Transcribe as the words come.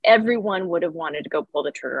everyone would have wanted to go pull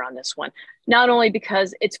the trigger on this one. Not only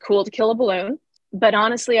because it's cool to kill a balloon, but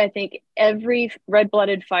honestly, I think every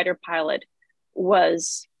red-blooded fighter pilot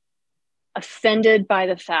was offended by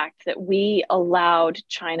the fact that we allowed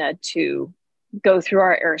China to go through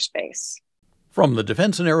our airspace. From the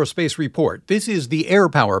Defense and Aerospace Report, this is the Air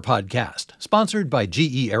Power Podcast, sponsored by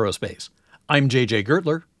GE Aerospace. I'm JJ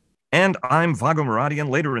Gertler. And I'm Vago Muradian,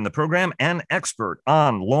 later in the program, an expert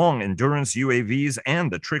on long-endurance UAVs and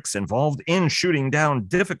the tricks involved in shooting down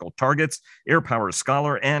difficult targets, Air Power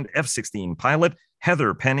scholar and F-16 pilot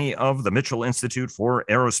Heather Penny of the Mitchell Institute for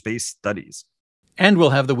Aerospace Studies. And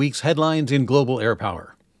we'll have the week's headlines in global air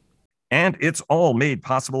power. And it's all made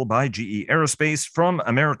possible by GE Aerospace, from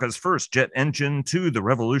America's first jet engine to the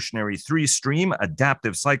revolutionary three-stream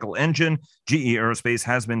adaptive cycle engine. GE Aerospace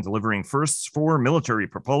has been delivering firsts for military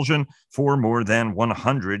propulsion for more than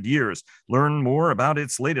 100 years. Learn more about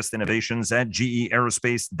its latest innovations at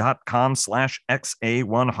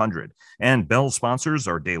geaerospace.com/XA100. And Bell sponsors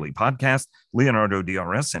our daily podcast. Leonardo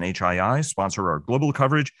DRS and HII sponsor our global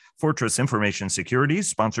coverage. Fortress Information Security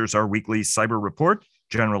sponsors our weekly cyber report.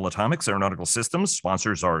 General Atomics Aeronautical Systems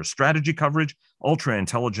sponsors our strategy coverage. Ultra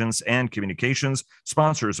Intelligence and Communications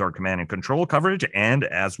sponsors our command and control coverage. And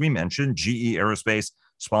as we mentioned, GE Aerospace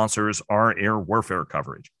sponsors our air warfare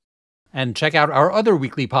coverage. And check out our other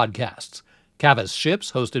weekly podcasts. Cavas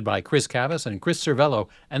Ships, hosted by Chris Cavas and Chris Cervello,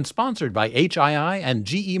 and sponsored by HII and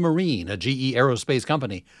GE Marine, a GE Aerospace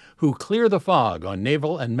company, who clear the fog on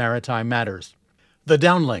naval and maritime matters. The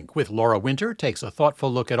Downlink with Laura Winter takes a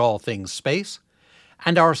thoughtful look at all things space.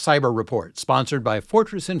 And our Cyber Report, sponsored by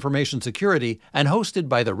Fortress Information Security and hosted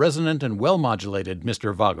by the resonant and well-modulated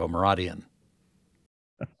Mr. Vago Muradian.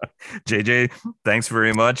 JJ, thanks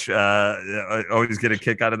very much. I always get a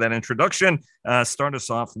kick out of that introduction. Start us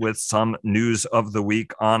off with some news of the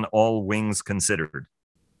week on All Wings Considered.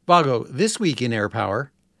 Vago, this week in Air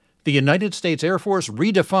Power, the United States Air Force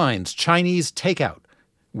redefines Chinese takeout.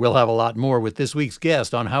 We'll have a lot more with this week's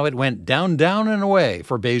guest on how it went down, down, and away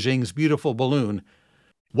for Beijing's beautiful balloon.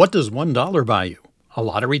 What does $1 buy you? A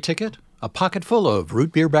lottery ticket? A pocket full of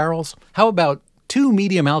root beer barrels? How about 2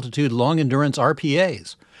 medium-altitude long-endurance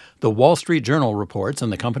RPAs? The Wall Street Journal reports, and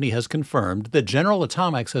the company has confirmed, that General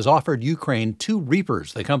Atomics has offered Ukraine 2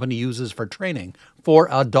 Reapers the company uses for training for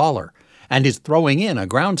 $1, and is throwing in a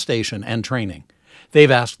ground station and training. They've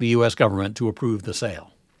asked the U.S. government to approve the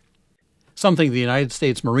sale. Something the United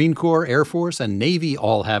States Marine Corps, Air Force, and Navy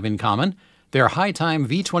all have in common: their high-time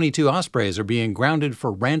V-22 Ospreys are being grounded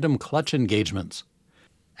for random clutch engagements.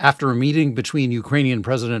 After a meeting between Ukrainian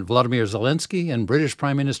President Volodymyr Zelensky and British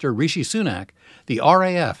Prime Minister Rishi Sunak, the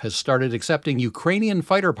RAF has started accepting Ukrainian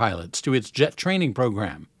fighter pilots to its jet training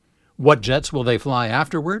program. What jets will they fly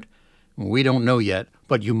afterward? We don't know yet,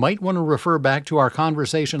 but you might want to refer back to our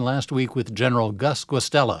conversation last week with General Gus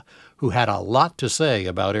Guastella, who had a lot to say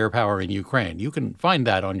about air power in Ukraine. You can find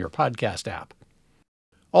that on your podcast app.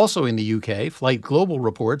 Also in the UK, Flight Global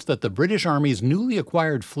reports that the British Army's newly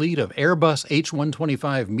acquired fleet of Airbus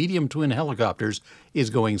H125 medium-twin helicopters is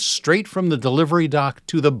going straight from the delivery dock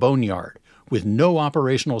to the boneyard, with no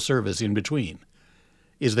operational service in between.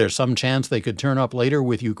 Is there some chance they could turn up later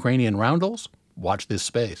with Ukrainian roundels? Watch this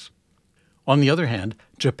space. On the other hand,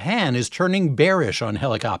 Japan is turning bearish on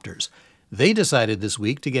helicopters. They decided this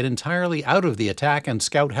week to get entirely out of the attack and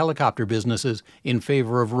scout helicopter businesses in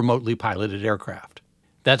favor of remotely piloted aircraft.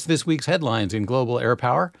 That's this week's headlines in global air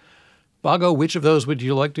power. Vago, which of those would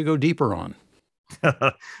you like to go deeper on?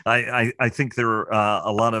 I think there are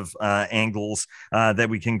a lot of angles that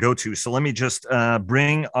we can go to. So let me just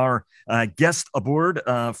bring our guest aboard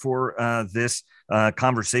for this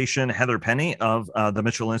conversation, Heather Penny of the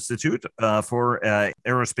Mitchell Institute for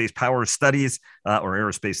Aerospace Power Studies, or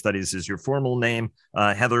Aerospace Studies is your formal name.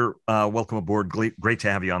 Heather, welcome aboard. Great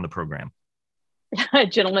to have you on the program.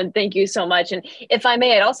 Gentlemen, thank you so much. And if I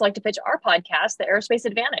may, I'd also like to pitch our podcast, The Aerospace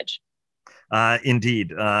Advantage.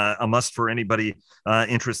 Indeed, a must for anybody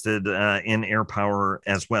interested in air power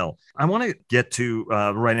as well. I want to get to,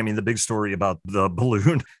 the big story about the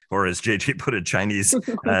balloon, or as JJ put it, Chinese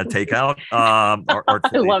takeout. I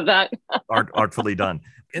love that. Artfully done.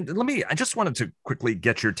 And I just wanted to quickly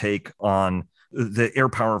get your take on the air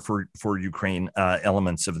power for Ukraine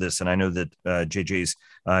elements of this. And I know that JJ's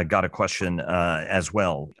got a question as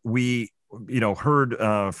well. We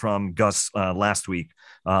heard from Gus last week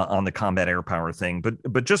on the combat air power thing,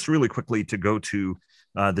 but just really quickly to go to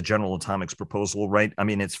the General Atomics proposal, right? I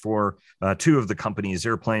mean, it's for two of the company's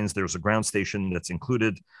airplanes. There's a ground station that's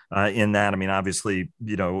included in that. I mean, obviously,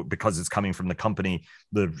 because it's coming from the company,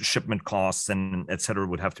 the shipment costs and et cetera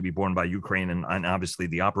would have to be borne by Ukraine, and obviously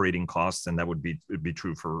the operating costs, and that would be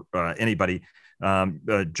true for anybody.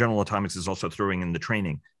 General Atomics is also throwing in the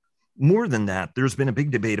training. More than that, there's been a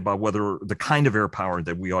big debate about whether the kind of air power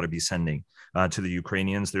that we ought to be sending to the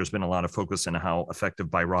Ukrainians. There's been a lot of focus on how effective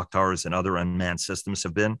Bayraktars and other unmanned systems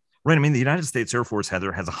have been. Right. I mean, the United States Air Force,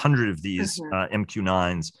 Heather, has 100 of these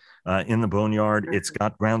MQ-9s in the boneyard. It's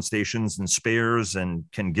got ground stations and spares and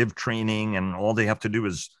can give training, and all they have to do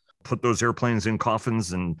is put those airplanes in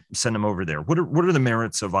coffins and send them over there. What are the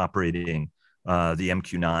merits of operating the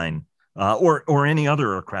MQ-9 or any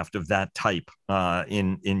other aircraft of that type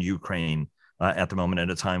in Ukraine at the moment, at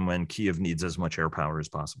a time when Kyiv needs as much air power as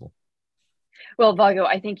possible? Well, Vago,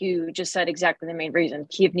 I think you just said exactly the main reason.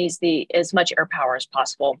 Kyiv needs as much air power as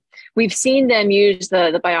possible. We've seen them use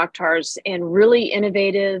the Bayraktars in really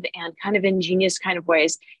innovative and kind of ingenious kind of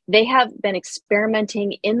ways. They have been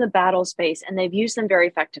experimenting in the battle space, and they've used them very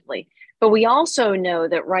effectively. But we also know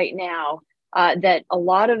that right now, that a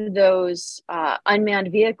lot of those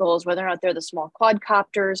unmanned vehicles, whether or not they're the small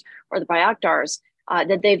quadcopters or the Bayraktars,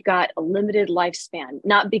 that they've got a limited lifespan,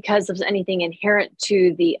 not because of anything inherent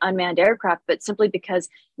to the unmanned aircraft, but simply because,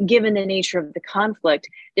 given the nature of the conflict,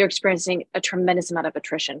 they're experiencing a tremendous amount of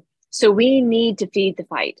attrition. So we need to feed the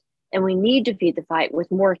fight, and we need to feed the fight with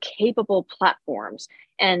more capable platforms.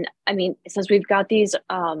 And I mean, since we've got these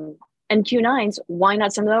MQ-9s, why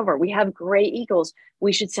not send them over? We have Gray Eagles.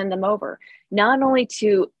 We should send them over, not only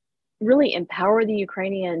to really empower the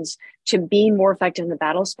Ukrainians to be more effective in the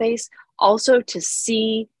battle space, also to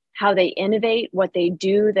see how they innovate, what they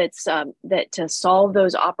do that to solve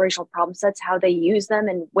those operational problem sets, how they use them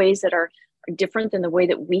in ways that are different than the way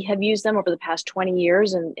that we have used them over the past 20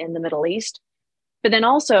 years in the Middle East. But then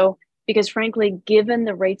also, because frankly, given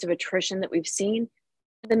the rates of attrition that we've seen,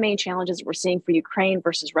 the main challenges that we're seeing for Ukraine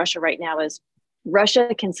versus Russia right now is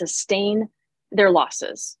Russia can sustain their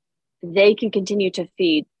losses. They can continue to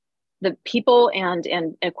feed the people and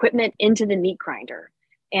equipment into the meat grinder,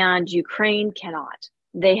 and Ukraine cannot.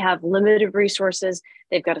 They have limited resources.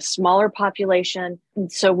 They've got a smaller population.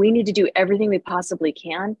 And so we need to do everything we possibly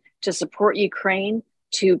can to support Ukraine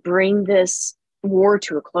to bring this war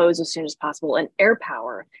to a close as soon as possible. And air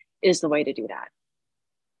power is the way to do that.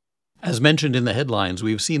 As mentioned in the headlines,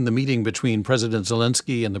 we've seen the meeting between President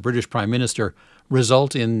Zelensky and the British Prime Minister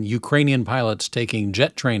result in Ukrainian pilots taking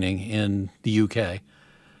jet training in the UK,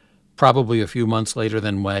 probably a few months later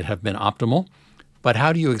than might have been optimal. But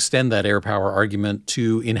how do you extend that air power argument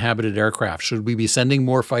to inhabited aircraft? Should we be sending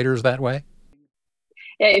more fighters that way?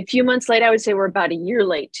 Yeah, a few months late, I would say we're about a year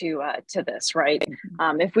late to this, right?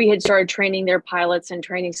 If we had started training their pilots and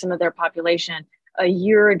training some of their population a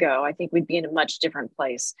year ago, I think we'd be in a much different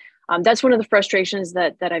place. That's one of the frustrations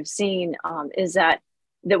that I've seen is that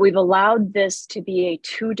we've allowed this to be a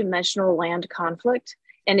two-dimensional land conflict.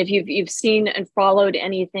 And if you've seen and followed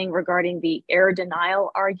anything regarding the air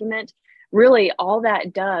denial argument, really all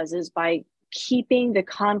that does is, by keeping the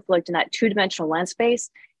conflict in that two-dimensional land space,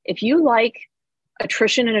 if you like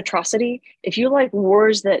attrition and atrocity, if you like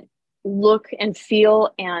wars that look and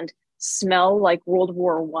feel and smell like World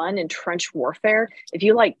War I and trench warfare, if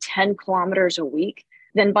you like 10 kilometers a week,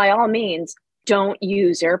 then by all means, don't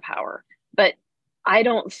use air power. But I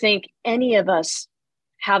don't think any of us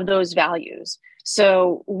have those values.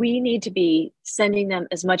 So we need to be sending them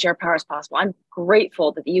as much air power as possible. I'm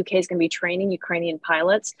grateful that the UK is going to be training Ukrainian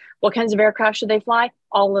pilots. What kinds of aircraft should they fly?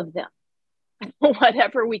 All of them.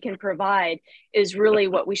 Whatever we can provide is really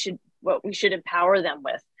what we should empower them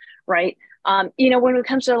with, right? When it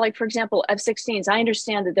comes to, like, for example, F-16s, I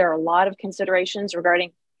understand that there are a lot of considerations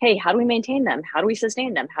regarding, hey, how do we maintain them? How do we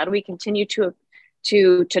sustain them? How do we continue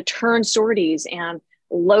to turn sorties and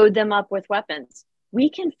load them up with weapons? We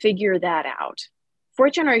can figure that out.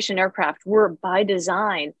 Fourth generation aircraft were by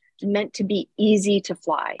design meant to be easy to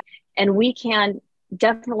fly, and we can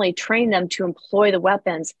definitely train them to employ the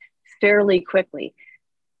weapons fairly quickly.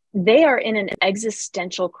 They are in an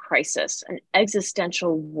existential crisis, an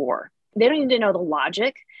existential war. They don't need to know the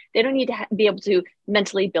logic. They don't need to be able to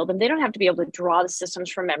mentally build them. They don't have to be able to draw the systems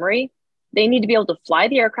from memory. They need to be able to fly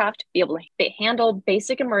the aircraft, be able to handle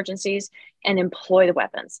basic emergencies, and employ the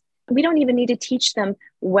weapons. We don't even need to teach them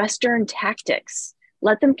Western tactics.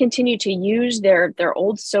 Let them continue to use their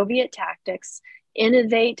old Soviet tactics,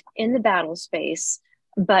 innovate in the battle space,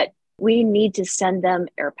 but we need to send them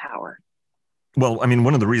air power. Well, I mean,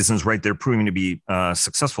 one of the reasons, right, they're proving to be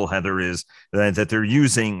successful, Heather, is that they're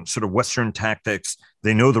using sort of Western tactics.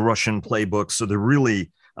 They know the Russian playbook, so they're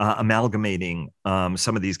really amalgamating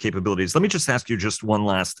some of these capabilities. Let me just ask you just one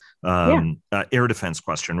last air defense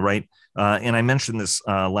question, right? And I mentioned this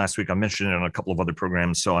last week. I mentioned it on a couple of other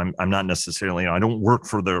programs, so I'm not necessarily, I don't work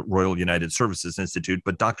for the Royal United Services Institute,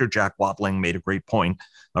 but Dr. Jack Watling made a great point,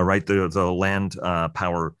 right? The land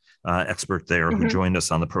power expert there who joined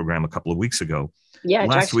us on the program a couple of weeks ago. Yeah,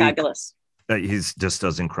 Jack's fabulous. He just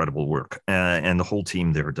does incredible work, and the whole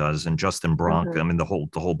team there does. And Justin Bronk, I mean, the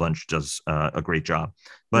whole bunch does a great job.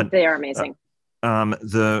 But they are amazing.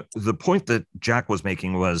 The point that Jack was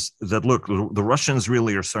making was that, look, the Russians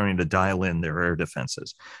really are starting to dial in their air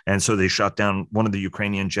defenses. And so they shot down one of the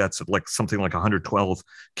Ukrainian jets at like something like 112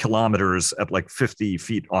 kilometers at like 50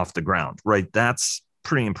 feet off the ground, right? That's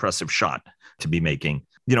pretty impressive shot to be making.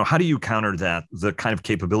 How do you counter that? The kind of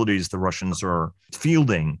capabilities the Russians are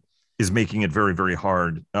fielding is making it very, very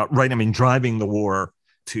hard, right? I mean, driving the war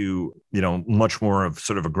to, much more of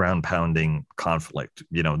sort of a ground pounding conflict,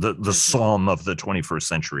 the Psalm of the 21st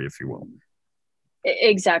century, if you will.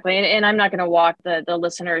 Exactly. And I'm not going to walk the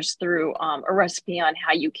listeners through a recipe on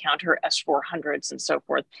how you counter S-400s and so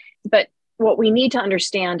forth. But what we need to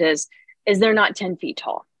understand is they're not 10 feet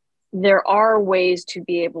tall. There are ways to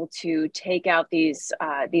be able to take out these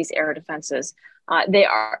air defenses.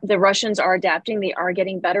 The Russians are adapting, they are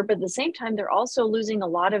getting better, but at the same time, they're also losing a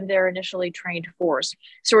lot of their initially trained force.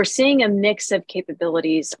 So we're seeing a mix of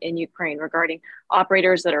capabilities in Ukraine regarding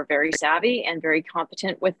operators that are very savvy and very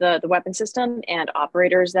competent with the weapon system, and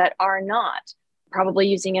operators that are not, probably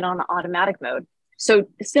using it on automatic mode. So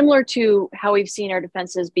similar to how we've seen air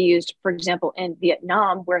defenses be used, for example, in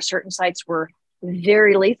Vietnam, where certain sites were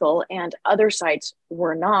very lethal and other sites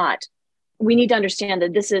were not, we need to understand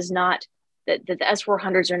that this is not, that the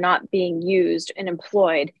S-400s are not being used and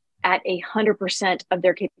employed at 100% of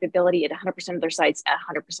their capability at 100% of their sites at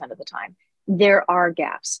 100% of the time. There are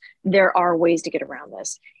gaps. There are ways to get around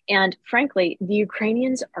this. And frankly, the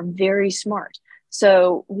Ukrainians are very smart.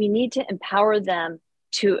 So we need to empower them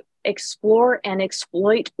to explore and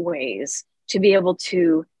exploit ways to be able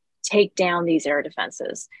to take down these air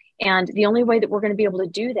defenses. And the only way that we're going to be able to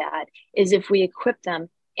do that is if we equip them,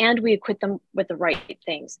 and we equip them with the right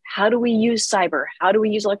things. How do we use cyber? How do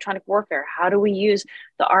we use electronic warfare? How do we use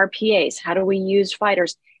the RPAs? How do we use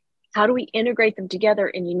fighters? How do we integrate them together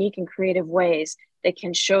in unique and creative ways that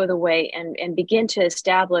can show the way and begin to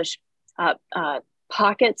establish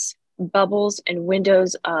pockets, bubbles, and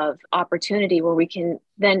windows of opportunity where we can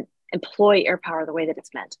then employ air power the way that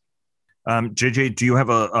it's meant? JJ, do you have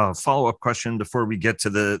a follow-up question before we get to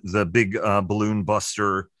the big balloon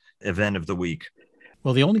buster event of the week?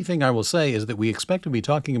 Well, the only thing I will say is that we expect to be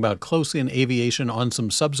talking about close-in aviation on some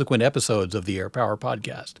subsequent episodes of the Air Power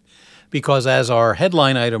podcast. Because as our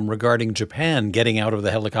headline item regarding Japan getting out of the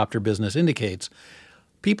helicopter business indicates,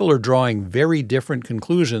 people are drawing very different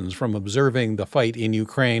conclusions from observing the fight in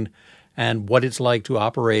Ukraine and what it's like to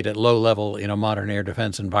operate at low level in a modern air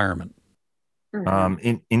defense environment.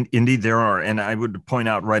 Indeed, there are. And I would point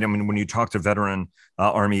out, right, I mean, when you talk to veteran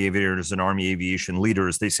Army aviators and Army aviation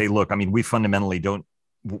leaders, they say, look, I mean, we fundamentally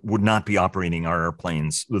would not be operating our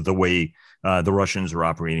airplanes the way the Russians are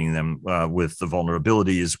operating them with the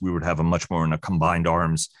vulnerabilities. We would have a much more in a combined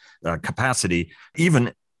arms capacity,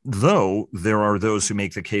 even though there are those who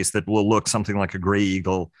make the case that will look something like a Gray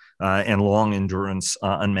Eagle and long endurance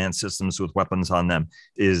unmanned systems with weapons on them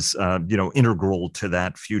is, integral to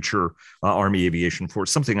that future Army aviation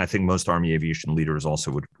force, something I think most Army aviation leaders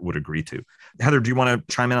also would agree to. Heather, do you want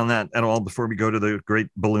to chime in on that at all before we go to the great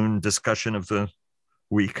balloon discussion of the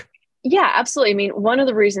week? Yeah, absolutely. I mean, one of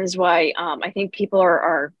the reasons why I think people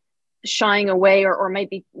are shying away or might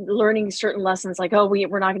be learning certain lessons like, oh,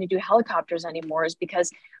 we're not going to do helicopters anymore is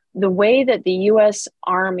because the way that the U.S.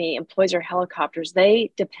 Army employs their helicopters,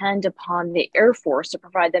 they depend upon the Air Force to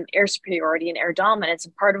provide them air superiority and air dominance.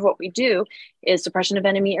 And part of what we do is suppression of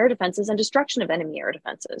enemy air defenses and destruction of enemy air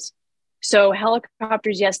defenses. So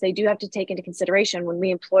helicopters, yes, they do have to take into consideration when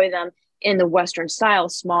we employ them in the Western style,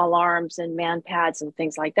 small arms and man pads and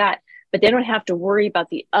things like that. But they don't have to worry about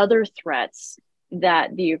the other threats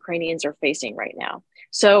that the Ukrainians are facing right now.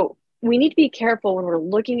 So we need to be careful when we're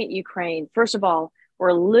looking at Ukraine. First of all, we're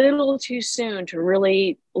a little too soon to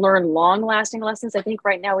really learn long-lasting lessons. I think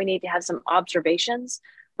right now we need to have some observations,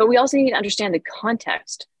 but we also need to understand the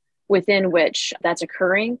context within which that's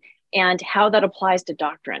occurring and how that applies to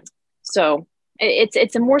doctrine. So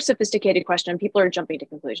it's a more sophisticated question. People are jumping to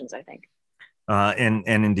conclusions, I think. And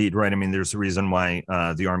indeed, right. I mean, there's a reason why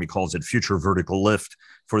the Army calls it future vertical lift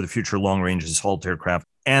for the future long range assault aircraft.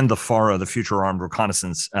 and the FARA, the Future Armed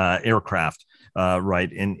Reconnaissance Aircraft,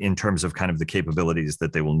 right, in terms of kind of the capabilities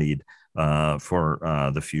that they will need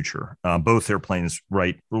for the future. Both airplanes,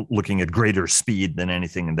 right, looking at greater speed than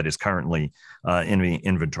anything that is currently in the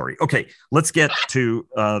inventory. Okay, let's get to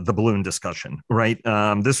the balloon discussion, right?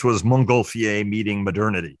 This was Montgolfier meeting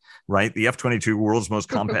modernity, right? The F-22, world's most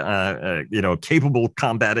capable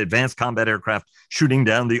advanced combat aircraft, shooting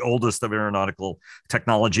down the oldest of aeronautical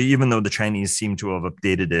technology, even though the Chinese seem to have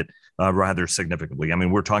updated it rather significantly. I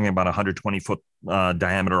mean, we're talking about a 120-foot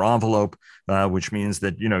diameter envelope, which means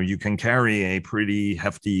that, you can carry a pretty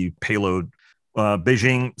hefty payload.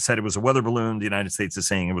 Beijing said it was a weather balloon. The United States is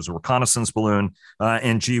saying it was a reconnaissance balloon.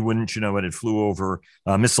 And gee, wouldn't you know it? It flew over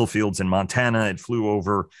missile fields in Montana. It flew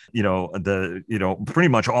over, pretty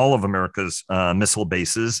much all of America's missile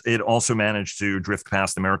bases. It also managed to drift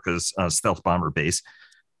past America's stealth bomber base.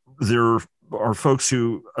 There are folks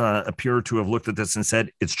who appear to have looked at this and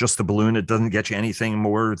said, it's just a balloon. It doesn't get you anything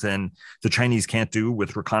more than the Chinese can't do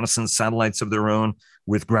with reconnaissance satellites of their own,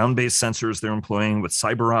 with ground-based sensors they're employing, with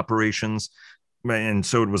cyber operations. And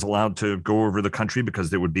so it was allowed to go over the country because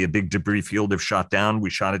there would be a big debris field if shot down. We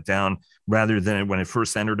shot it down rather than when it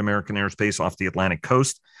first entered American airspace off the Atlantic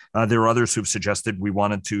coast. There are others who've suggested we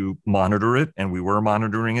wanted to monitor it, and we were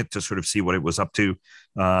monitoring it to sort of see what it was up to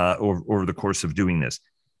over the course of doing this.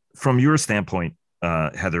 From your standpoint,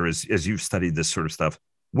 Heather, as you've studied this sort of stuff,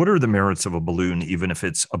 what are the merits of a balloon, even if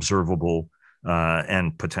it's observable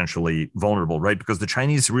and potentially vulnerable, right? Because the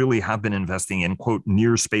Chinese really have been investing in, quote,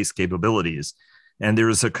 near space capabilities. And there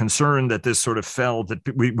is a concern that this sort of fell, that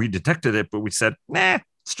we detected it, but we said, nah,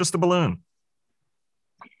 it's just a balloon.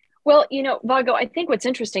 Well, Vago, I think what's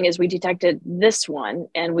interesting is we detected this one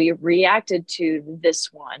and we reacted to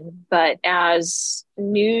this one. But as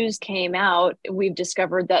news came out, we've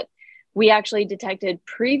discovered that we actually detected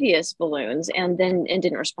previous balloons and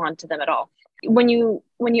didn't respond to them at all. When you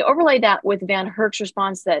overlay that with Van Herk's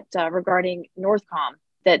response that regarding Northcom,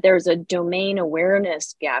 that there's a domain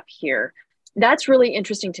awareness gap here, that's really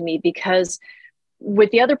interesting to me, because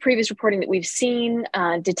with the other previous reporting that we've seen,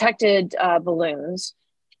 detected balloons,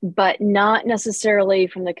 but not necessarily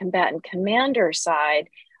from the combatant commander side,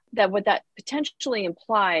 that what that potentially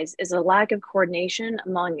implies is a lack of coordination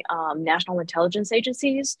among national intelligence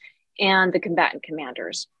agencies and the combatant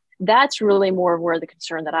commanders. That's really more where the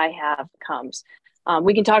concern that I have comes.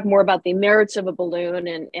 We can talk more about the merits of a balloon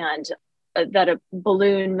and that a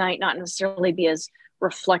balloon might not necessarily be as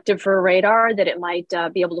reflective for a radar, that it might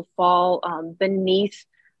be able to fall beneath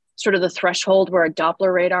sort of the threshold where a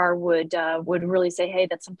Doppler radar would really say, hey,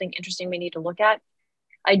 that's something interesting we need to look at.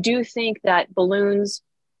 I do think that balloons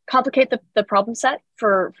complicate the problem set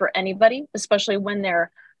for anybody, especially when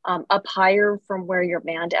they're up higher from where your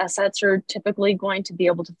manned assets are typically going to be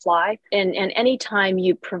able to fly. And anytime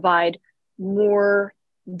you provide more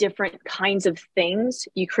different kinds of things,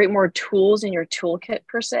 you create more tools in your toolkit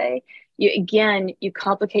per se, you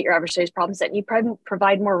complicate your adversary's problem set, and you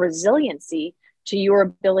provide more resiliency to your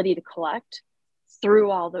ability to collect through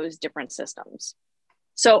all those different systems.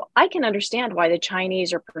 So I can understand why the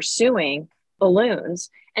Chinese are pursuing balloons.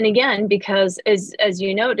 And again, because as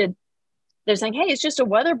you noted, they're saying, hey, it's just a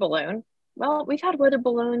weather balloon. Well, we've had weather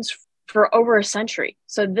balloons for over a century.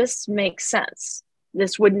 So this makes sense.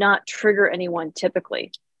 This would not trigger anyone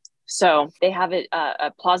typically. So they have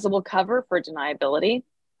a plausible cover for deniability.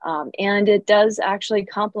 And it does actually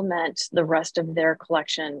complement the rest of their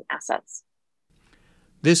collection assets.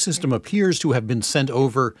 This system appears to have been sent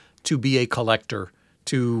over to be a collector,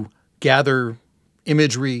 to gather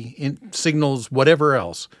imagery, signals, whatever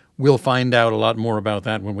else. We'll find out a lot more about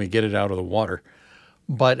that when we get it out of the water.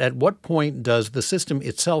 But at what point does the system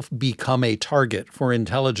itself become a target for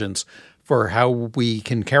intelligence, for how we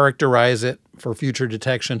can characterize it for future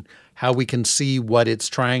detection, how we can see what it's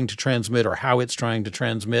trying to transmit or how it's trying to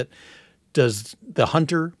transmit? Does the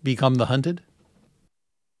hunter become the hunted?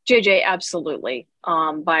 JJ, absolutely.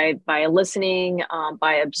 By listening,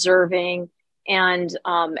 by observing, and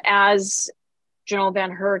as General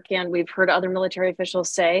Van Herk and we've heard other military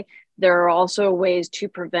officials say, there are also ways to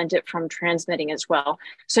prevent it from transmitting as well.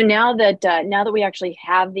 So now that we actually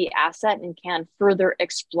have the asset and can further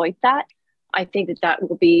exploit that, I think that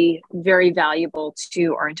will be very valuable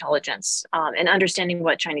to our intelligence and understanding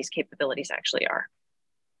what Chinese capabilities actually are.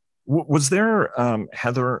 Was there,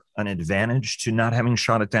 Heather, an advantage to not having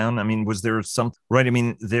shot it down? I mean, was there some, right? I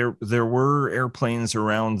mean, there were airplanes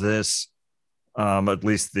around this, at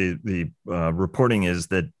least the reporting is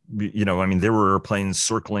that, there were airplanes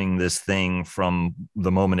circling this thing from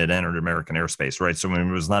the moment it entered American airspace, right? So it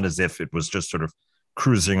was not as if it was just sort of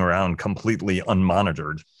cruising around completely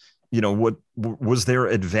unmonitored. what was there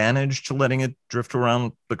advantage to letting it drift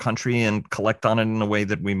around the country and collect on it in a way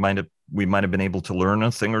that we might have been able to learn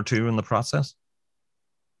a thing or two in the process?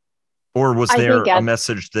 Or was there a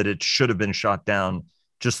message that it should have been shot down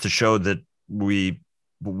just to show that we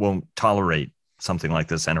won't tolerate something like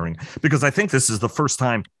this entering? Because I think this is the first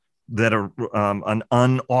time that an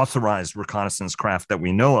unauthorized reconnaissance craft that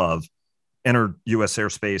we know of entered U.S.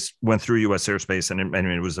 airspace, went through U.S. airspace, and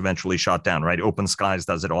it was eventually shot down, right? Open Skies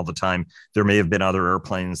does it all the time. There may have been other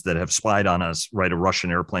airplanes that have spied on us, right? A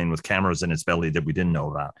Russian airplane with cameras in its belly that we didn't know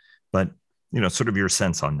about. But, sort of your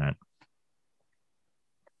sense on that.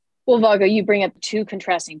 Well, Vago, you bring up two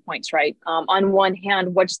contrasting points, right? On one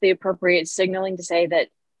hand, what's the appropriate signaling to say that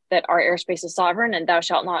our airspace is sovereign and thou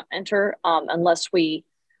shalt not enter unless we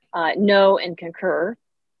know and concur?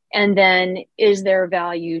 And then is there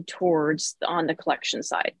value on the collection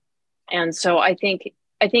side? And so I think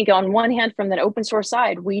on one hand, from that open source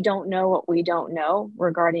side, we don't know what we don't know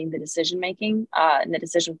regarding the decision making and the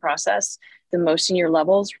decision process, the most senior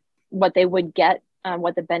levels, what they would get,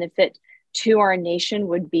 what the benefit to our nation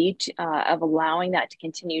would be of allowing that to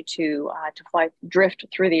continue to drift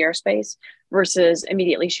through the airspace versus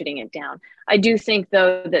immediately shooting it down. I do think,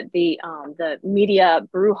 though, that the media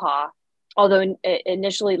brouhaha, although it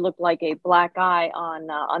initially looked like a black eye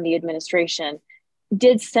on the administration,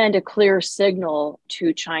 did send a clear signal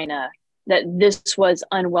to China that this was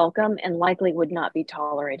unwelcome and likely would not be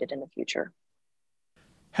tolerated in the future.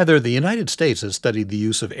 Heather, the United States has studied the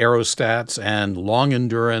use of aerostats and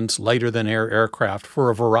long-endurance, lighter-than-air aircraft for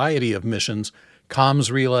a variety of missions, comms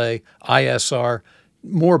relay, ISR,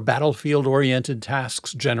 more battlefield-oriented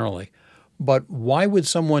tasks generally. But why would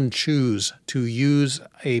someone choose to use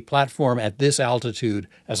a platform at this altitude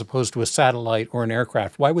as opposed to a satellite or an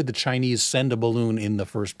aircraft? Why would the Chinese send a balloon in the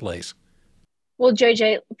first place? Well,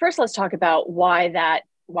 JJ, first let's talk about why that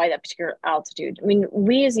particular altitude. I mean,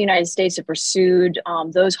 we as the United States have pursued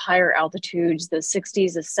those higher altitudes, the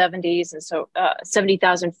 60s, the 70s, and so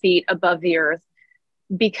 70,000 feet above the Earth,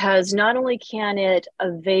 because not only can it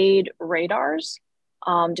evade radars,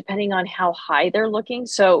 depending on how high they're looking.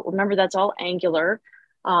 So remember, that's all angular,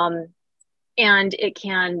 and it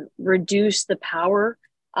can reduce the power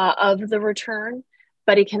of the return,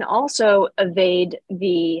 but it can also evade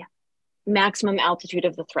the maximum altitude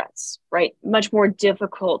of the threats, right? Much more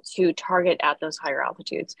difficult to target at those higher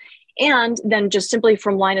altitudes. And then just simply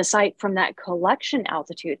from line of sight from that collection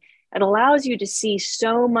altitude, it allows you to see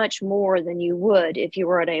so much more than you would if you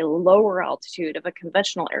were at a lower altitude of a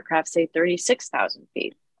conventional aircraft, say 36,000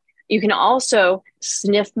 feet. You can also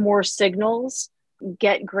sniff more signals,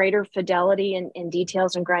 get greater fidelity in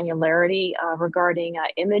details and granularity regarding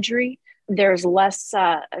imagery. There's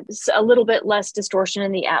a little bit less distortion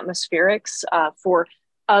in the atmospherics for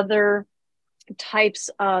other types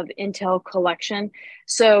of intel collection.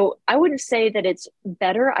 So I wouldn't say that it's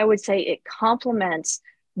better. I would say it complements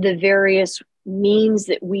the various means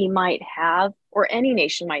that we might have, or any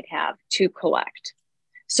nation might have, to collect.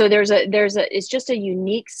 So it's just a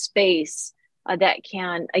unique space that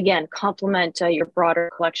can, again, complement your broader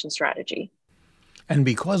collection strategy. And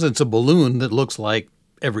because it's a balloon that looks like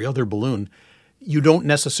every other balloon, you don't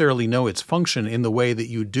necessarily know its function in the way that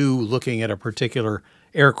you do looking at a particular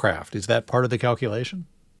aircraft. Is that part of the calculation?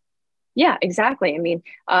 Yeah, exactly. I mean,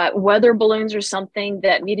 weather balloons are something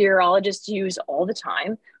that meteorologists use all the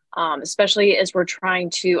time, especially as we're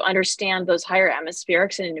trying to understand those higher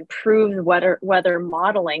atmospherics and improve weather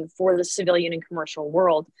modeling for the civilian and commercial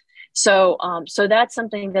world. So that's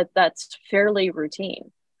something that's fairly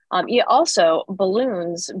routine. Also,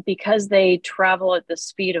 balloons, because they travel at the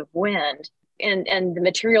speed of wind and the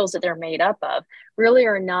materials that they're made up of, really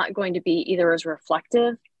are not going to be either as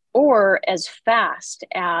reflective or as fast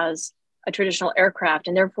as a traditional aircraft.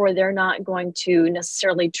 And therefore, they're not going to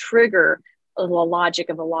necessarily trigger the logic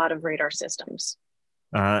of a lot of radar systems.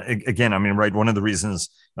 Again, I mean, right, one of the reasons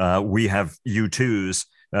we have U-2s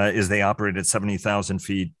is they operate at 70,000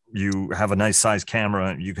 feet. You have a nice size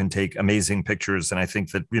camera. You can take amazing pictures. And I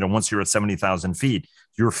think that, once you're at 70,000 feet,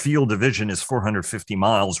 your field of vision is 450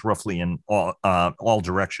 miles roughly in all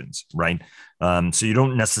directions, right? So you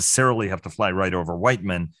don't necessarily have to fly right over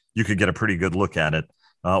Whiteman. You could get a pretty good look at it.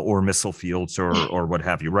 Or missile fields or what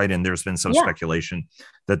have you, right? And there's been some speculation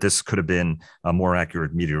that this could have been more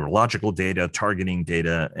accurate meteorological data, targeting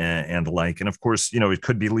data, and the like. And of course, it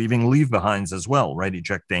could be leaving leave-behinds as well, right?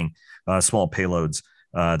 Ejecting small payloads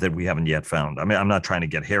that we haven't yet found. I mean, I'm not trying to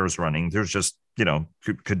get hairs running. There's just,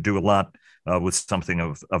 could do a lot with something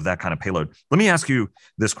of that kind of payload. Let me ask you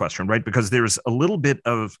this question, right? Because there's a little bit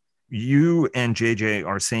of you and JJ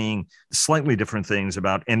are saying slightly different things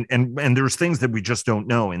about, and there's things that we just don't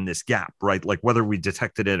know in this gap, right? Like whether we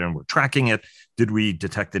detected it and we're tracking it. Did we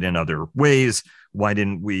detect it in other ways? Why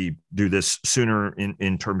didn't we do this sooner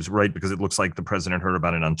in terms, right? Because it looks like the president heard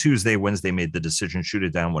about it on Tuesday. Wednesday made the decision, shoot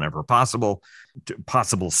it down whenever possible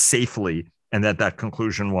safely. And that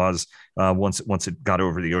conclusion was once it got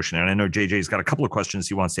over the ocean. And I know JJ's got a couple of questions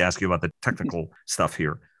he wants to ask you about the technical stuff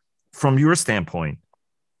here. From your standpoint,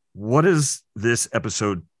 what does this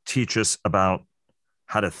episode teach us about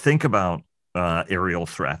how to think about aerial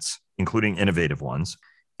threats, including innovative ones,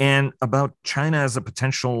 and about China as a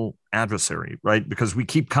potential adversary, right? Because we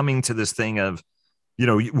keep coming to this thing of,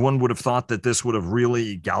 one would have thought that this would have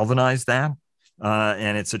really galvanized that.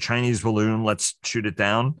 And it's a Chinese balloon, let's shoot it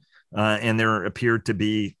down. And there appeared to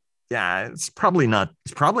be, it's probably not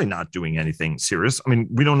doing anything serious. I mean,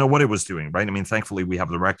 we don't know what it was doing, right? I mean, thankfully, we have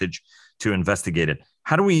the wreckage to investigate it.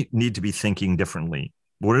 How do we need to be thinking differently?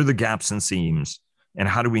 What are the gaps and seams? And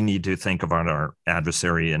how do we need to think about our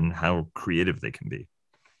adversary and how creative they can be?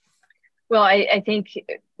 Well, I think,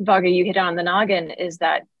 Vaga, you hit on the noggin, is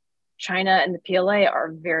that China and the PLA are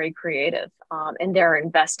very creative, and they're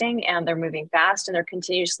investing and they're moving fast and they're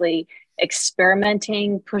continuously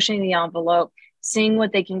experimenting, pushing the envelope, seeing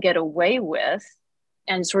what they can get away with,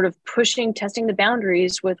 and sort of testing the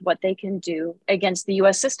boundaries with what they can do against the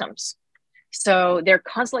US systems. So they're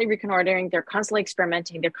constantly reconnoitering, they're constantly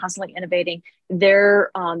experimenting, they're constantly innovating. Their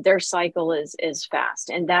cycle is fast,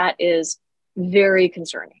 and that is very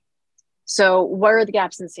concerning. So what are the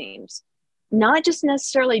gaps and seams? Not just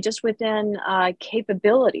necessarily just within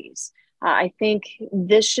capabilities. I think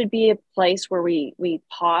this should be a place where we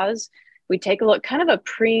pause, we take a look, kind of a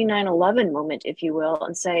pre-9/11 moment, if you will,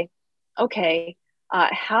 and say, okay,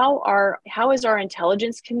 how is our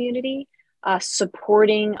intelligence community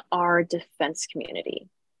supporting our defense community?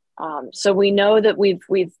 So we know that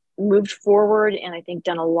we've moved forward, and I think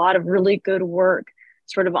done a lot of really good work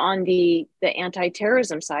sort of on the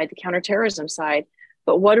anti-terrorism side, the counterterrorism side.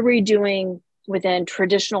 But what are we doing within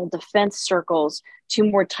traditional defense circles to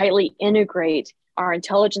more tightly integrate our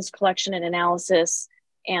intelligence collection and analysis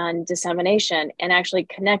and dissemination, and actually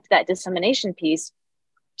connect that dissemination piece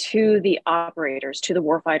to the operators, to the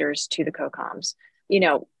warfighters, to the COCOMs?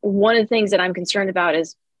 One of the things that I'm concerned about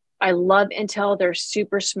is I love Intel. They're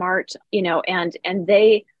super smart, and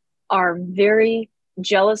they are very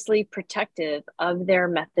jealously protective of their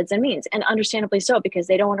methods and means, and understandably so, because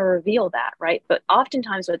they don't want to reveal that, right? But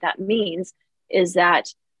oftentimes what that means is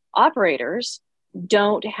that operators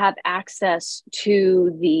don't have access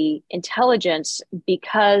to the intelligence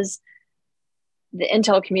because the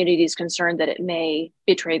intel community is concerned that it may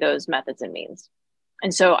betray those methods and means.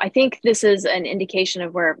 And so I think this is an indication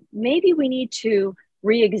of where maybe we need to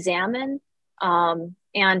re-examine and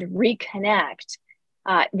reconnect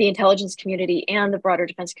the intelligence community and the broader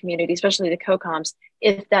defense community, especially the COCOMs,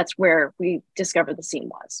 if that's where we discovered the seam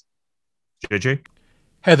was. JJ?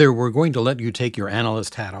 Heather, we're going to let you take your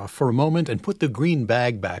analyst hat off for a moment and put the green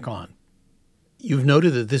bag back on. You've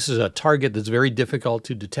noted that this is a target that's very difficult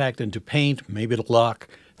to detect and to paint, maybe to lock.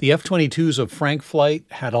 The F-22s of Frank Flight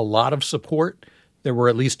had a lot of support. There were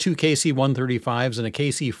at least 2 KC-135s and a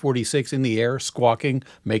KC-46 in the air, squawking,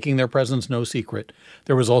 making their presence no secret.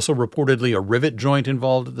 There was also reportedly a rivet joint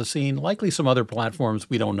involved at the scene, likely some other platforms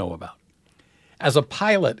we don't know about. As a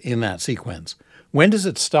pilot in that sequence, when does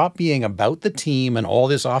it stop being about the team and all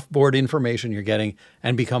this off-board information you're getting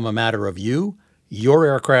and become a matter of you, your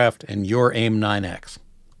aircraft, and your AIM-9X?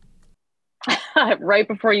 Right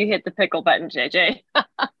before you hit the pickle button, JJ.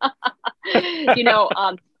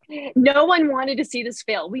 No one wanted to see this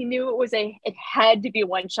fail. We knew it had to be a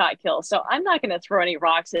one-shot kill. So I'm not going to throw any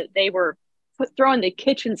rocks at. They were throwing the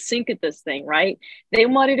kitchen sink at this thing, right? They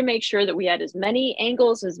wanted to make sure that we had as many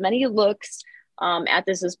angles, as many looks at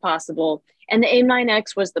this as possible. And the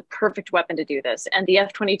AIM-9X was the perfect weapon to do this. And the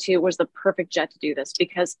F-22 was the perfect jet to do this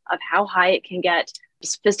because of how high it can get, the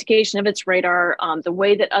sophistication of its radar, the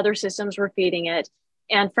way that other systems were feeding it.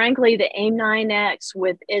 And frankly, the AIM-9X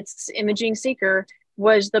with its imaging seeker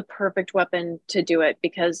was the perfect weapon to do it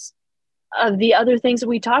because of the other things that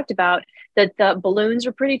we talked about, that the balloons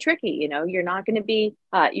are pretty tricky. You're not going to be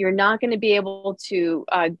able to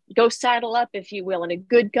go saddle up, if you will, in a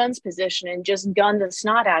good guns position and just gun the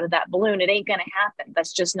snot out of that balloon. It ain't going to happen.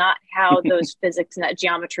 That's just not how those physics and that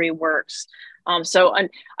geometry works. So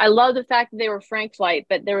I love the fact that they were Frank Flight,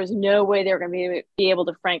 but there was no way they were going to be able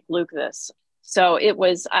to Frank Luke this. So it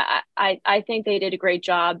was, I think they did a great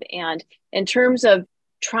job. And in terms of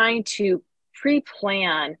trying to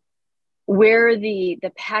pre-plan where the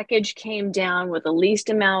package came down with the least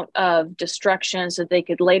amount of destruction so they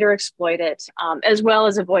could later exploit it, as well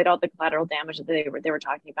as avoid all the collateral damage that they were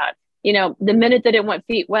talking about. The minute that it went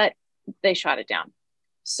feet wet, they shot it down.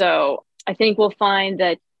 So I think we'll find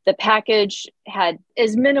that the package had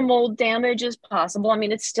as minimal damage as possible. I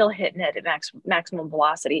mean, it's still hitting it at maximum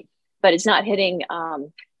velocity, but it's not hitting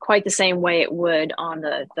quite the same way it would on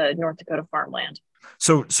the North Dakota farmland.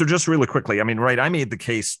 So just really quickly, I mean, right, I made the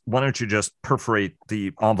case, why don't you just perforate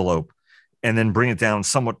the envelope and then bring it down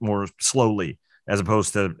somewhat more slowly, as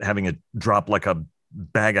opposed to having it drop like a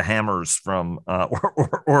bag of hammers from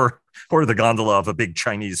or the gondola of a big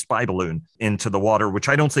Chinese spy balloon into the water, which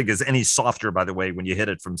I don't think is any softer, by the way, when you hit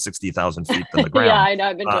it from 60,000 feet than the ground. Yeah, I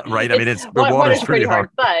know. Right. I mean, the water's pretty hard,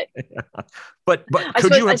 but but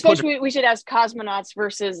I suppose we should ask cosmonauts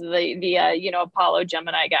versus the Apollo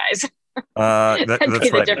Gemini guys. That's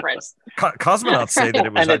right. The difference. Cosmonauts say that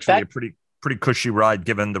it was actually a pretty cushy ride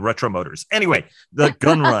given the retro motors. Anyway, the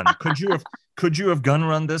gun run. Could you have gun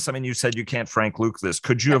run this? I mean, you said you can't Frank Luke this.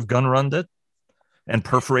 Could you have gun runned it and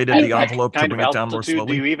perforated the envelope to bring it down more slowly?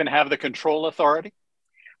 Do you even have the control authority?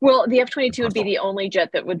 Well, the F-22 would be the only jet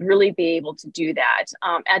that would really be able to do that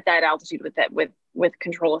at that altitude with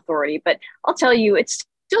control authority. But I'll tell you, it's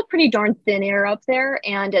still pretty darn thin air up there,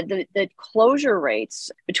 and the closure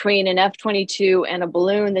rates between an F-22 and a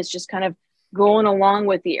balloon that's just kind of going along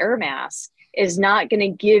with the air mass is not going to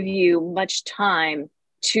give you much time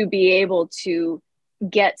to be able to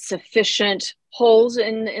get sufficient holes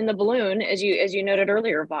in the balloon, as you noted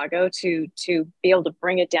earlier, Vago, to be able to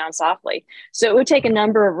bring it down softly. So it would take a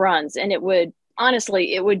number of runs, and it would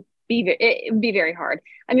be very hard.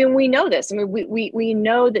 I mean, we know this. I mean, we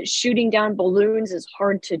know that shooting down balloons is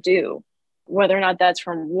hard to do, whether or not that's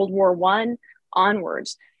from World War I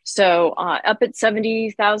onwards. So up at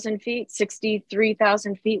 70,000 feet,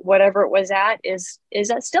 63,000 feet, whatever it was at, is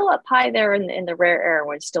that still up high there in the rare air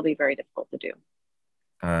would still be very difficult to do.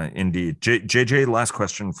 Indeed. JJ, last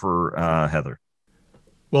question for Heather.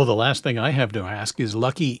 Well, the last thing I have to ask is,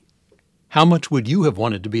 Lucky, how much would you have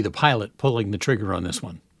wanted to be the pilot pulling the trigger on this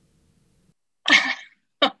one?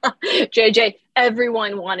 JJ,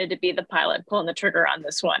 everyone wanted to be the pilot pulling the trigger on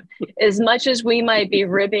this one. As much as we might be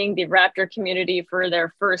ribbing the Raptor community for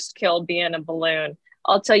their first kill being a balloon,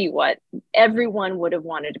 I'll tell you what, everyone would have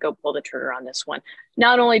wanted to go pull the trigger on this one.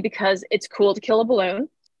 Not only because it's cool to kill a balloon,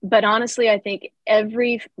 but honestly, I think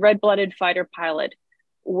every red-blooded fighter pilot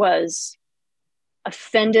was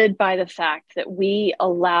offended by the fact that we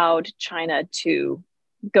allowed China to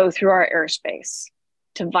go through our airspace,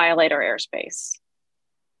 to violate our airspace.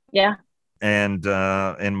 Yeah. And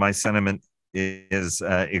my sentiment is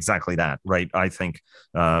exactly that, right? I think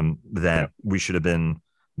that we should have been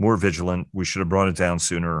more vigilant. We should have brought it down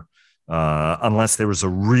sooner, unless there was a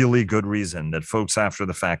really good reason that folks after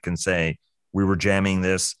the fact can say we were jamming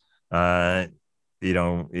this. It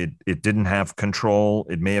didn't have control.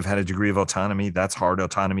 It may have had a degree of autonomy. That's hard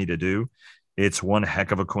autonomy to do. It's one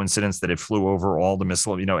heck of a coincidence that it flew over all the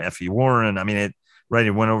missile, F.E. Warren. I mean, it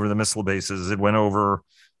went over the missile bases. It went over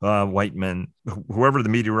Whiteman, whoever the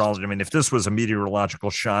meteorologist. I mean, if this was a meteorological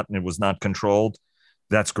shot and it was not controlled,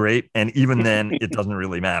 that's great. And even then, it doesn't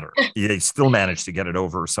really matter. They still managed to get it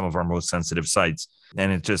over some of our most sensitive sites.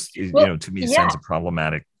 And it just, to me, sends a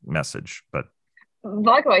problematic message. But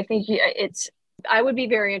Vago, I think I would be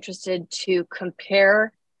very interested to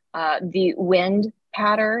compare the wind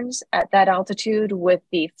patterns at that altitude with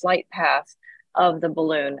the flight path of the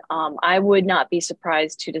balloon. I would not be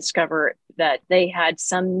surprised to discover that they had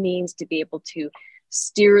some means to be able to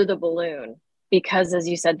steer the balloon because, as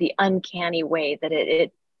you said, the uncanny way that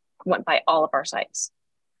it went by all of our sites.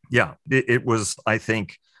 Yeah, it was, I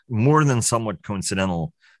think, more than somewhat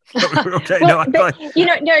coincidental. Okay, well,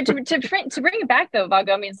 to bring it back though,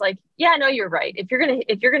 Vago, I mean, it's like, yeah, no, you're right. If you're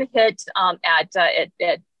gonna hit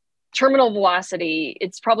at terminal velocity,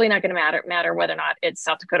 it's probably not going to matter whether or not it's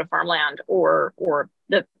South Dakota farmland or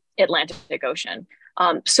the Atlantic Ocean.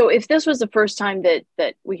 So if this was the first time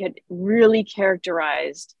that we had really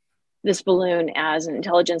characterized this balloon as an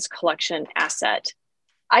intelligence collection asset,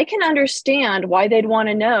 I can understand why they'd want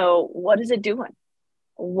to know, what is it doing?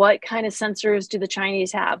 What kind of sensors do the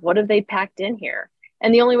Chinese have? What have they packed in here?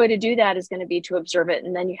 And the only way to do that is going to be to observe it,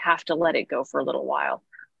 and then you have to let it go for a little while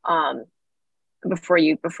before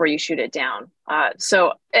you shoot it down.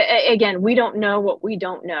 So again, we don't know what we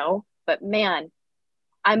don't know, but man,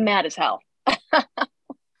 I'm mad as hell.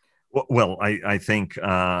 Well, I think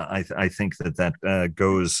that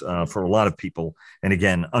goes for a lot of people, and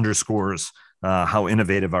again underscores how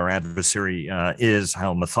innovative our adversary is,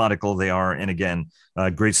 how methodical they are. And again,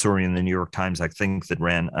 a great story in the New York Times, I think, that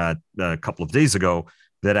ran a couple of days ago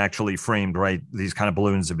that actually framed, right, these kind of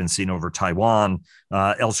balloons have been seen over Taiwan,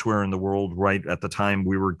 elsewhere in the world, right? At the time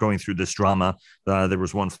we were going through this drama, there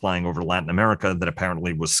was one flying over Latin America that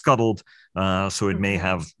apparently was scuttled. So it may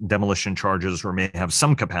have demolition charges or may have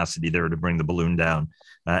some capacity there to bring the balloon down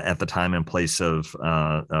at the time and place of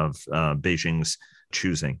Beijing's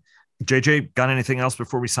choosing. JJ, got anything else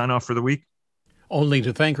before we sign off for the week? Only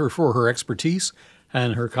to thank her for her expertise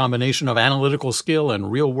and her combination of analytical skill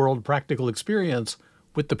and real-world practical experience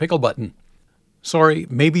with the pickle button. Sorry,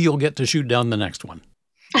 maybe you'll get to shoot down the next one.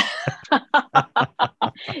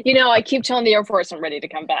 I keep telling the Air Force I'm ready to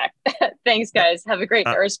come back. Thanks, guys. Have a great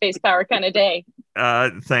aerospace power kind of day.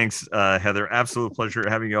 Thanks, Heather. Absolute pleasure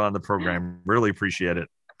having you on the program. Really appreciate it.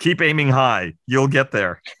 Keep aiming high. You'll get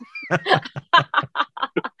there.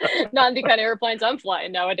 Not the kind of airplanes I'm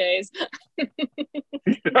flying nowadays.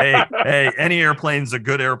 Hey, any airplane's a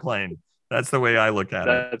good airplane. That's the way I look at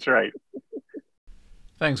it. That's right.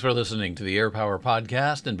 Thanks for listening to the Air Power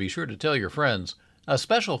Podcast, and be sure to tell your friends. A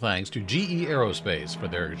special thanks to GE Aerospace for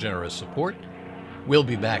their generous support. We'll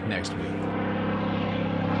be back next week.